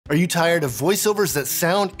Are you tired of voiceovers that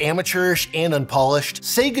sound amateurish and unpolished?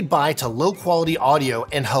 Say goodbye to low-quality audio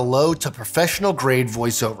and hello to professional-grade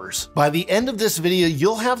voiceovers. By the end of this video,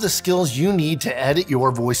 you'll have the skills you need to edit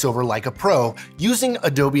your voiceover like a pro using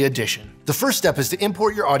Adobe Audition. The first step is to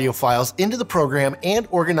import your audio files into the program and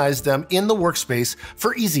organize them in the workspace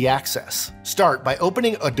for easy access. Start by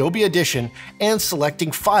opening Adobe Audition and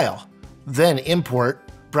selecting File, then Import.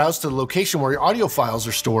 Browse to the location where your audio files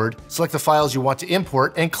are stored, select the files you want to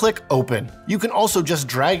import, and click Open. You can also just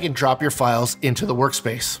drag and drop your files into the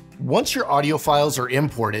workspace. Once your audio files are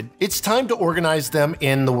imported, it's time to organize them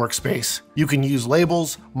in the workspace. You can use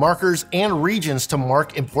labels, markers, and regions to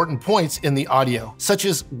mark important points in the audio, such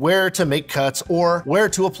as where to make cuts or where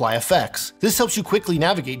to apply effects. This helps you quickly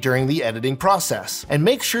navigate during the editing process. And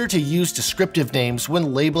make sure to use descriptive names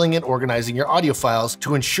when labeling and organizing your audio files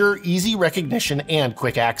to ensure easy recognition and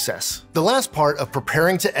quick access. The last part of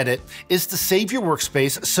preparing to edit is to save your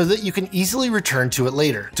workspace so that you can easily return to it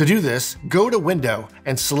later. To do this, go to Window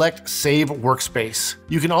and select Save Workspace.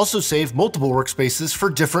 You can also save multiple workspaces for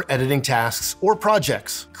different editing tasks or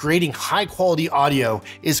projects. Creating high-quality audio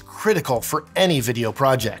is critical for any video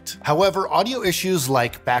project. However, audio issues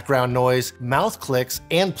like background noise, mouth clicks,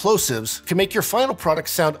 and plosives can make your final product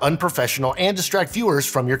sound unprofessional and distract viewers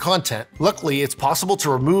from your content. Luckily, it's possible to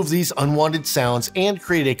remove these unwanted sounds and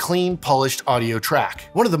create a clean, polished audio track.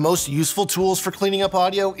 One of the most useful tools for cleaning up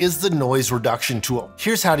audio is the noise reduction tool.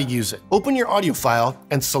 Here's how to use it. Open your audio file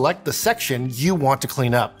and select the section you want to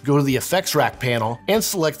clean up. Go to the Effects Rack panel and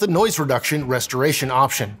select the Noise Reduction Restoration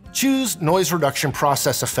option. Choose Noise Reduction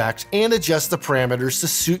Process Effect and adjust the parameters to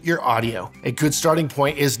suit your audio. A good starting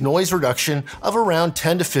point is noise reduction of around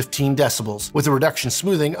 10 to 15 decibels, with a reduction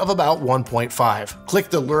smoothing of about 1.5. Click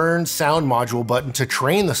the Learn Sound Module button to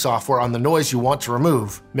train the software on the noise you want to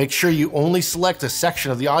remove. Make sure you only select a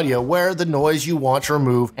section of the audio where the noise you want to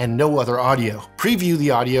remove and no other audio. Preview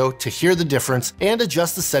the audio to hear the difference and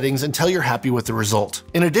adjust the settings until you're happy with the result.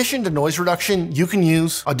 In addition to noise reduction, you can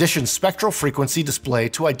use Audition's Spectral frequency display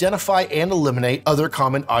to identify and eliminate other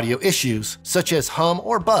common audio issues, such as hum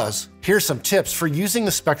or buzz. Here's some tips for using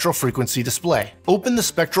the spectral frequency display. Open the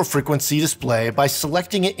spectral frequency display by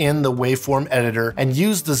selecting it in the waveform editor and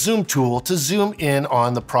use the zoom tool to zoom in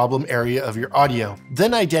on the problem area of your audio.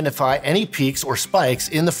 Then identify any peaks or spikes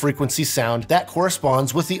in the frequency sound that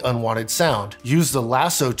corresponds with the unwanted sound. Use the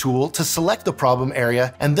lasso tool to select the problem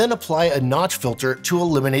area and then apply a notch filter to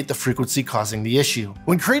eliminate the frequency causing the issue.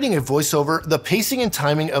 When creating a voiceover, the pacing and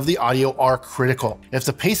timing of the audio are critical. If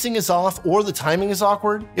the pacing is off or the timing is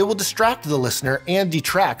awkward, it will distract the listener and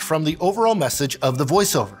detract from the overall message of the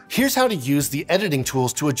voiceover. Here's how to use the editing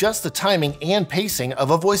tools to adjust the timing and pacing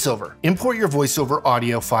of a voiceover. Import your voiceover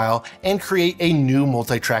audio file and create a new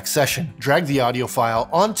multi-track session. Drag the audio file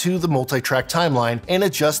onto the multi-track timeline and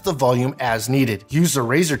adjust the volume as needed. Use the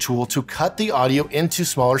razor tool to cut the audio into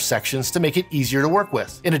smaller sections to make it easier to work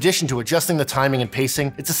with. In addition to adjusting the timing and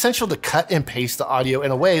pacing, it's essential to cut and paste the audio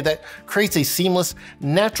in a way that creates a seamless,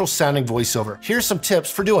 natural-sounding voiceover. Here's some tips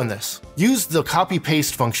for doing this. Use the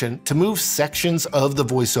copy-paste function to move sections of the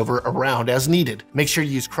voiceover around as needed. Make sure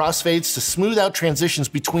you use crossfades to smooth out transitions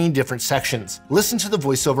between different sections. Listen to the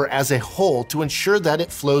voiceover as a whole to ensure that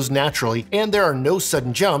it flows naturally and there are no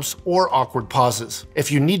sudden jumps or awkward pauses.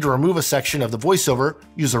 If you need to remove a section of the voiceover,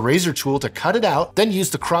 use a razor tool to cut it out, then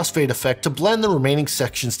use the crossfade effect to blend the remaining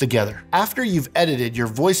sections together. After you've edited your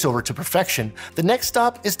voiceover to perfection, the next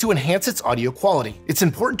stop is to enhance its audio quality. It's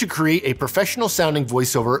important to create a professional-sounding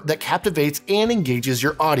voiceover that captivates and engages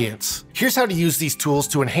your audience. Here's how to use these tools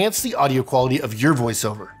to enhance the audio quality of your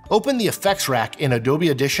voiceover. Open the Effects Rack in Adobe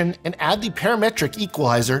Audition and add the parametric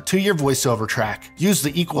equalizer to your voiceover track. Use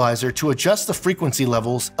the equalizer to adjust the frequency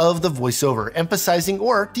levels of the voiceover, emphasizing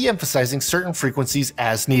or de-emphasizing certain frequencies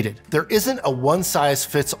as needed. There isn't a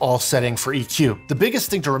one-size-fits-all setting for EQ. The biggest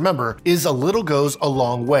thing to remember is a little goes a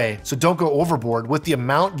long way, so don't go overboard with the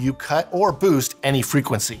amount you cut or boost any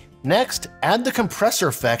frequency. Next, add the compressor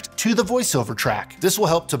effect to the voiceover track. This will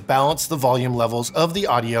help to balance the volume levels of the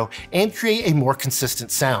audio and create a more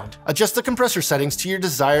consistent sound. Adjust the compressor settings to your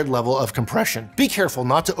desired level of compression. Be careful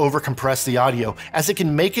not to overcompress the audio, as it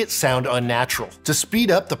can make it sound unnatural. To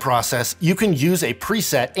speed up the process, you can use a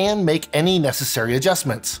preset and make any necessary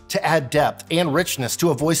adjustments. To add depth and richness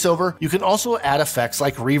to a voiceover, you can also add effects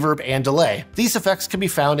like reverb and delay. These effects can be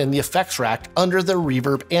found in the Effects Rack under the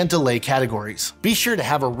reverb and delay categories. Be sure to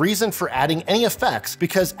have a reason for adding any effects,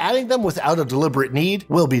 because adding them without a deliberate need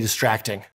will be distracting.